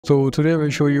So today I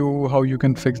will show you how you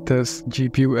can fix this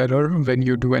GPU error when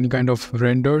you do any kind of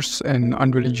renders in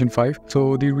Unreal Engine 5.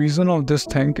 So the reason of this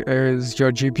thing is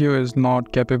your GPU is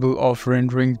not capable of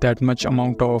rendering that much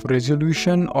amount of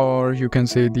resolution, or you can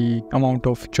say the amount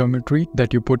of geometry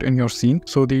that you put in your scene.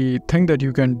 So the thing that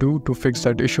you can do to fix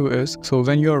that issue is, so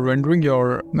when you are rendering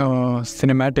your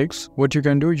cinematics, what you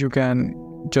can do, you can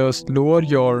just lower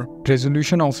your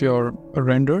resolution of your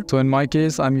render. So in my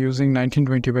case, I'm using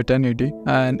 1920 by 1080,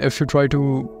 and if you try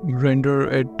to render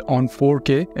it on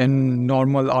 4K in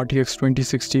normal RTX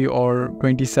 2060 or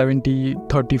 2070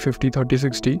 3050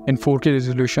 3060 in 4K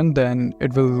resolution, then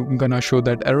it will gonna show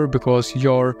that error because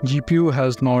your GPU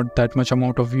has not that much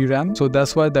amount of VRAM. So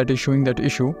that's why that is showing that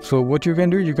issue. So what you can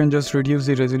do, you can just reduce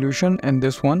the resolution. In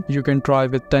this one, you can try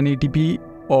with 1080p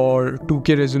or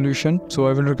 2K resolution. So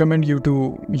I will recommend you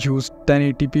to use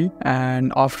 1080p,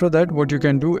 and after that what you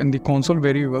can do in the console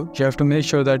variable, you have to make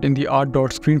sure that in the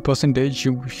art.screen percentage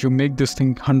you make this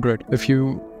thing 100. If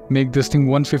you make this thing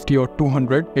 150 or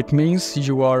 200, it means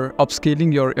you are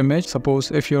upscaling your image. Suppose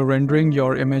if you're rendering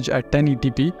your image at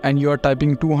 1080p and you are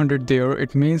typing 200 there,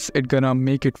 it means it's gonna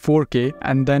make it 4K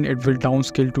and then it will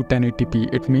downscale to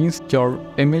 1080p. It means your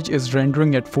image is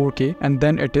rendering at 4K and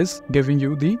then it is giving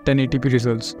you the 1080p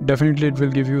results. Definitely it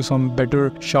will give you some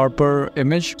better, sharper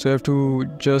image. So you have to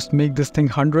just make this thing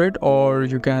 100, or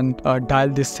you can dial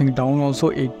this thing down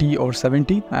also 80 or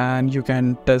 70, and you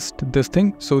can test this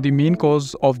thing. So the main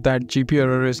cause of that GPU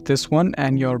error is this one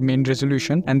and your main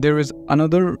resolution. And there is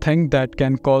another thing that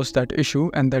can cause that issue,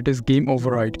 and that is game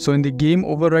override. So in the game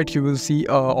override, you will see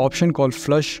an option called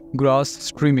flush grass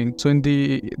streaming. So in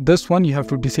this one, you have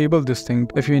to disable this thing.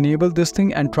 If you enable this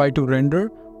thing and try to render,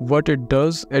 what it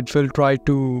does, it will try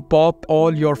to pop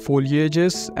all your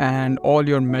foliages and all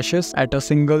your meshes at a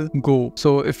single go.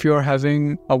 So if you're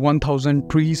having a 1000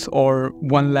 trees or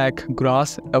 1 lakh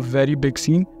grass, a very big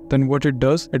scene, then what it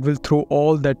does, it will throw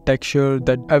all that texture,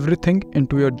 that everything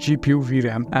into your GPU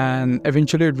VRAM, and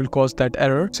eventually it will cause that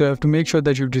error. So you have to make sure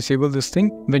that you disable this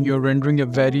thing when you're rendering a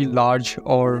very large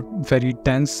or very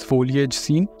dense foliage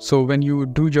scene. So when you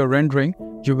do your rendering,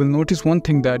 you will notice one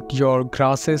thing, that your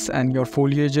grasses and your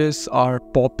foliages are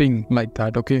popping like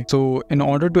that, okay? So in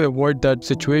order to avoid that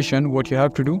situation, what you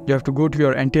have to do, you have to go to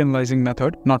your anti-aliasing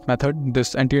method,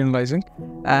 this anti-aliasing,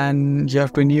 and you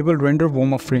have to enable render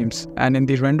warm-up frames. And in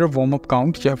the render warm-up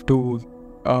count, you have to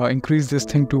increase this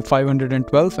thing to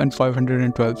 512 and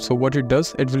 512. So what it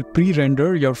does, it will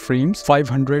pre-render your frames,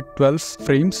 512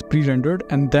 frames pre-rendered,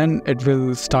 and then it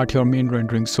will start your main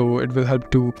rendering. So it will help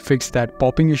to fix that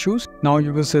popping issues. Now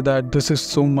you will say that this is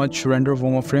so much render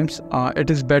warm-up frames.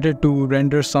 It is better to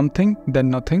render something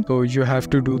than nothing. So you have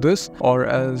to do this, or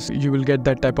else you will get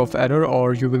that type of error,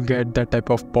 or you will get that type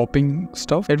of popping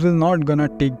stuff. It will not gonna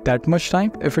take that much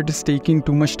time. If it is taking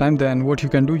too much time, then what you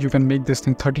can do, you can make this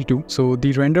thing 32. So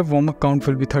the render warm-up count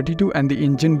will be 32 and the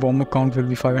engine warm-up count will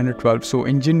be 512. So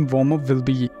engine warm-up will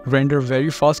be render very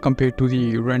fast compared to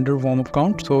the render warm-up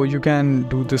count. So you can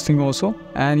do this thing also.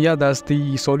 And yeah, that's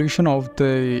the solution of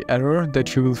the error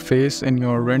that you will face in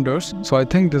your renders. So I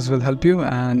think this will help you,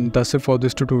 and that's it for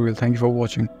this tutorial. Thank you for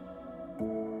watching.